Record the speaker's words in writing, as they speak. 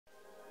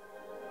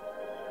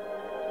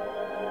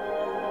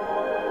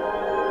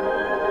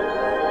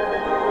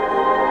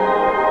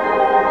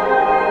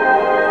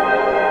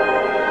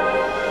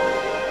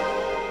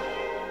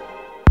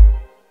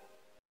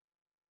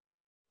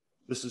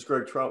This is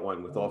Greg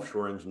Troutwine with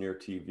Offshore Engineer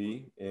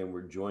TV, and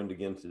we're joined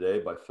again today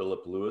by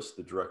Philip Lewis,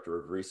 the Director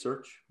of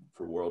Research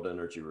for World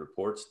Energy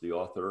Reports, the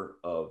author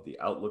of The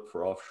Outlook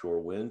for Offshore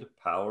Wind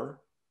Power,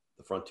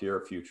 the Frontier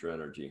of Future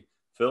Energy.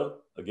 Phil,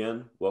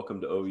 again,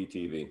 welcome to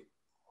OETV.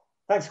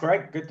 Thanks,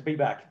 Greg. Good to be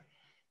back.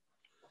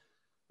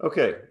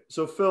 Okay,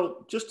 so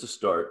Phil, just to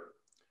start,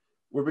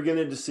 we're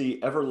beginning to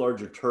see ever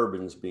larger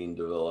turbines being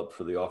developed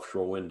for the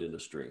offshore wind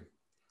industry.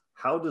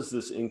 How does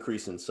this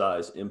increase in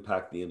size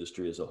impact the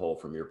industry as a whole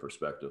from your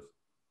perspective?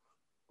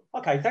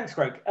 Okay, thanks,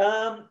 Greg.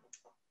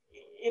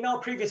 In our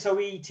previous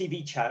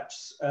OETV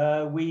chats,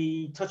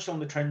 we touched on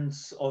the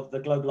trends of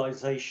the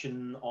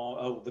globalization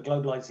or the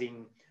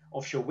globalizing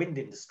offshore wind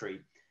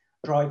industry,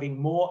 driving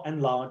more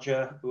and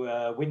larger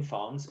wind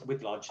farms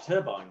with larger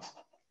turbines.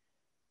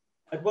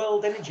 At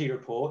World Energy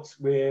Reports,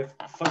 we're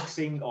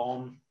forecasting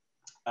more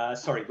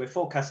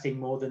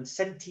than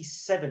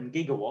 77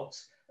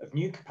 gigawatts of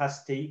new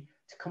capacity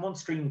to come on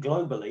stream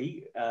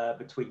globally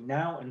between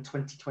now and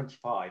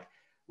 2025,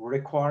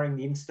 requiring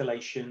the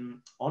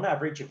installation on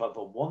average of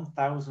over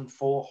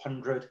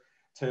 1,400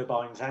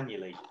 turbines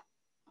annually.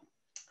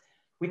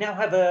 We now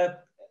have a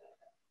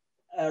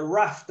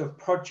raft of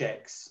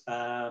projects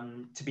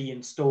to be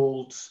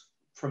installed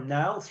from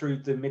now through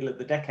the middle of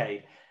the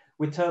decade,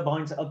 with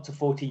turbines up to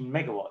 14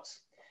 megawatts.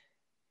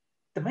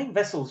 The main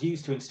vessels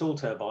used to install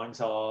turbines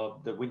are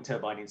the wind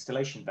turbine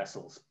installation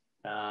vessels.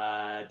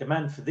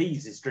 Demand for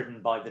these is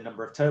driven by the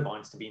number of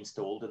turbines to be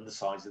installed and the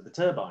size of the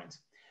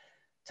turbines.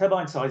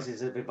 Turbine sizes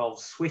have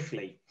evolved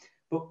swiftly,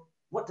 but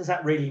what does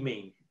that really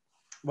mean?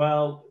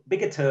 Well,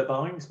 bigger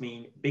turbines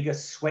mean bigger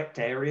swept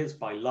areas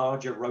by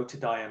larger rotor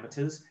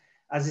diameters,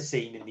 as is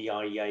seen in the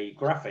IEA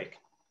graphic.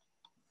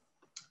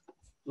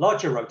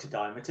 Larger rotor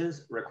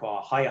diameters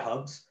require higher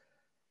hubs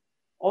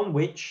on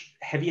which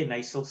heavier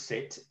nacelles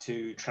sit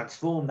to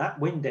transform that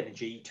wind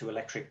energy to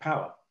electric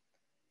power.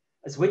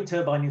 As wind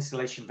turbine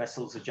installation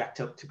vessels are jacked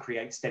up to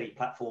create steady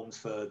platforms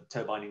for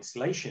turbine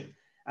installation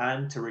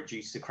and to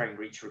reduce the crane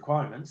reach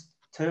requirements,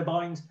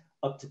 turbines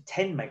up to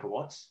 10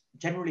 megawatts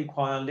generally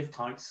require lift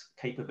heights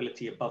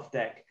capability above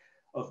deck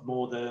of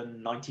more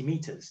than 90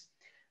 meters,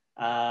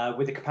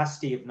 with a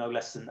capacity of no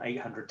less than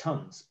 800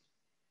 tons.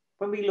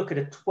 When we look at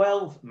a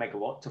 12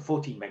 megawatt to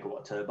 14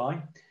 megawatt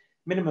turbine,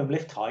 minimum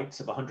lift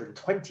heights of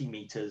 120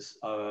 meters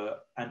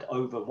and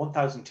over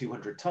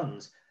 1,200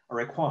 tons are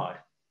required.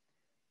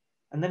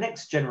 And the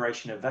next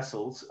generation of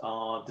vessels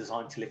are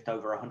designed to lift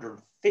over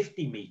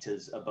 150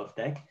 meters above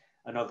deck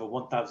and over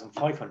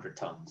 1,500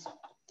 tons.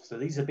 So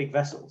these are big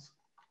vessels.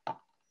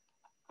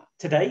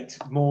 To date,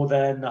 more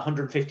than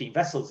 115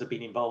 vessels have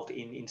been involved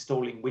in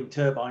installing wind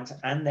turbines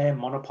and their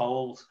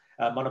monopiles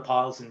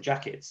and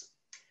jackets.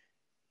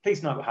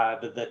 Please note,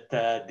 however,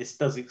 that this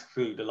does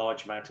exclude a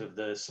large amount of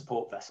the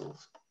support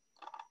vessels.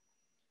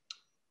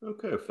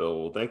 Okay,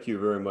 Phil, well, thank you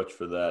very much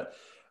for that.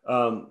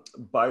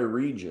 By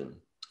region,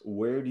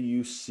 where do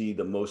you see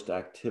the most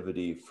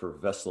activity for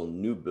vessel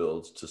new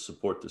builds to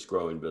support this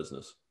growing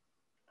business?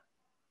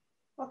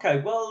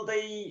 Okay, well,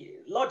 the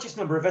largest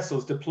number of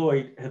vessels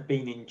deployed have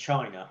been in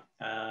China,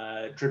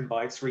 driven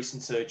by its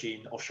recent surge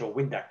in offshore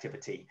wind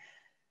activity.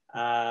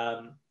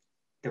 The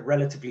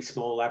relatively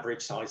small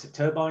average size of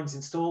turbines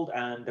installed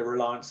and the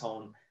reliance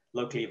on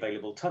locally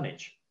available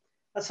tonnage.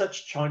 As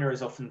such, China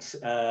is often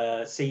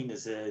seen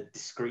as a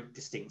discrete,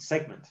 distinct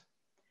segment.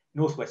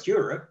 Northwest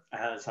Europe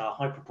has a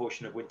high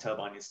proportion of wind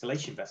turbine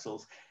installation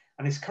vessels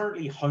and is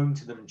currently home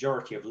to the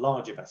majority of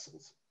larger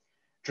vessels,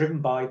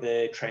 driven by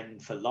the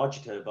trend for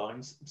larger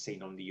turbines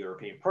seen on the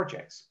European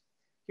projects.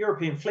 The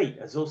European fleet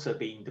has also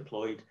been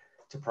deployed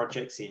to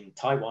projects in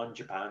Taiwan,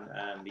 Japan,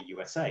 and the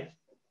USA.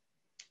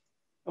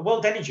 At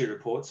World Energy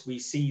Reports, we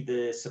see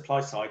the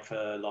supply side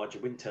for larger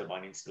wind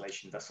turbine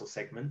installation vessel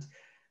segment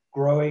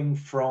growing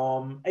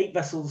from 8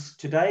 vessels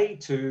today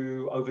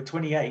to over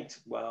 28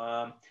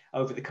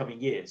 over the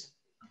coming years.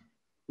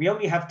 We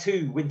only have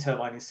 2 wind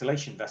turbine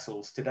installation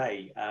vessels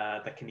today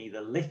that can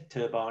either lift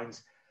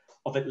turbines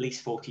of at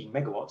least 14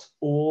 megawatts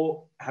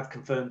or have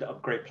confirmed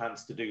upgrade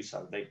plans to do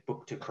so. They've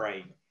booked a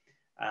crane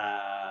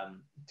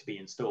to be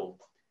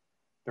installed.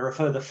 There are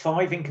further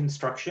 5 in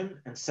construction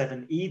and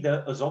 7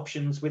 either as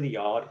options with a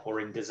yard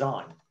or in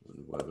design.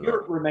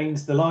 Europe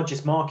remains the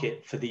largest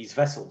market for these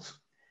vessels,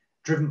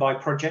 driven by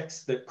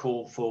projects that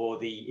call for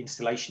the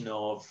installation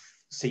of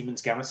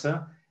Siemens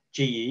Gamesa,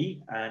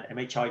 GE, and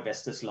MHI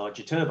Vestas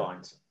larger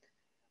turbines.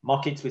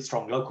 Markets with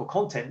strong local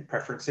content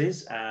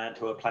preferences and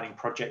who are planning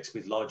projects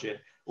with larger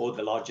or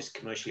the largest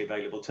commercially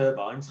available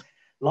turbines,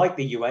 like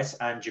the US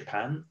and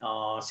Japan,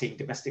 are seeing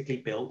domestically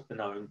built and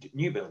owned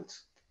new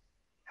builds.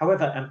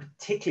 However, and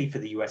particularly for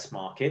the US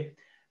market,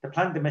 the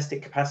planned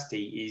domestic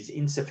capacity is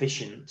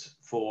insufficient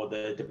for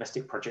the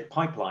domestic project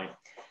pipeline.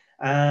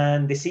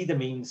 And this either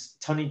means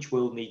tonnage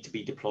will need to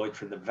be deployed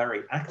from the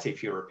very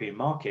active European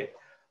market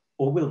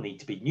or will need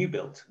to be new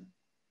built.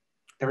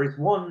 There is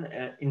one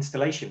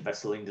installation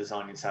vessel in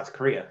design in South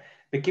Korea,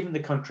 but given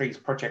the country's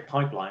project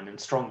pipeline and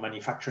strong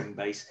manufacturing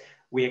base,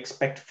 we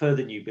expect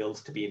further new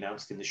builds to be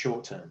announced in the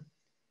short term.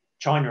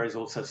 China is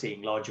also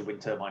seeing larger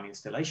wind turbine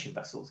installation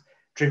vessels,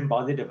 driven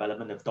by the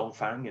development of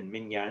Dongfang and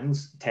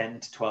Mingyang's 10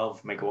 to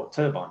 12 megawatt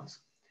turbines.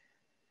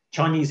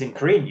 Chinese and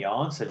Korean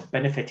yards have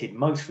benefited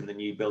most from the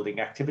new building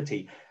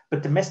activity,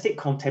 but domestic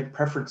content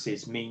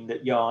preferences mean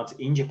that yards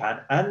in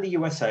Japan and the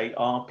USA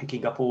are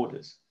picking up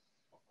orders.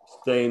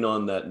 Staying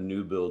on that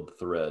new build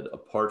thread,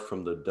 apart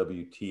from the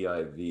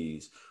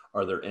WTIVs,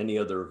 are there any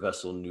other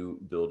vessel new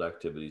build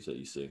activities that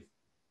you see?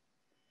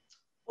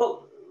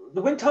 Well,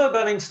 the wind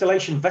turbine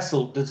installation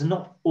vessel does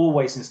not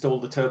always install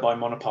the turbine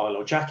monopile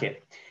or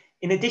jacket.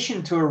 In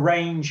addition to a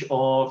range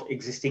of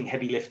existing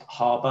heavy lift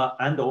harbour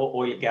and or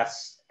oil and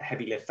gas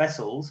heavy lift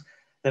vessels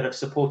that have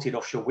supported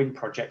offshore wind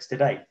projects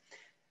today,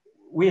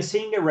 we are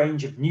seeing a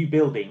range of new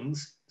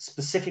buildings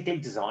specifically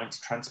designed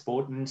to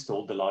transport and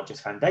install the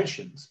largest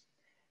foundations.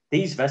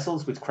 These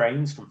vessels with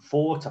cranes from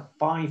 4 to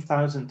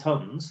 5,000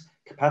 tons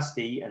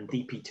capacity and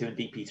DP2 and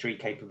DP3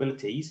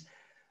 capabilities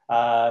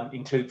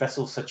include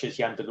vessels such as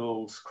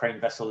Yandalul's crane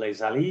vessel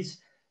Les Allies,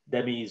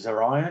 Demi's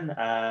Orion,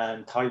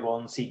 and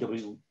Taiwan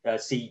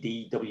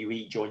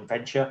CDWE joint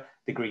venture,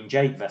 the Green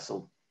Jade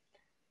vessel.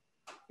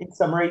 In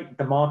summary,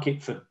 the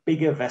market for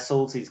bigger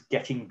vessels is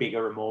getting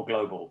bigger and more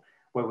global,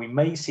 where we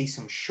may see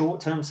some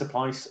short-term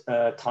supply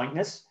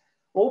tightness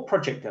or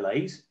project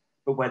delays,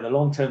 but where the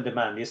long-term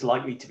demand is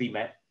likely to be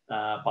met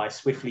by a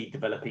swiftly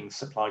developing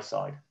supply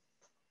side.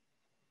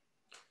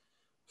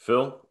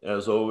 Phil,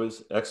 as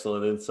always,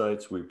 excellent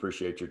insights. We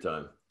appreciate your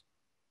time.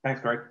 Thanks,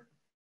 Greg.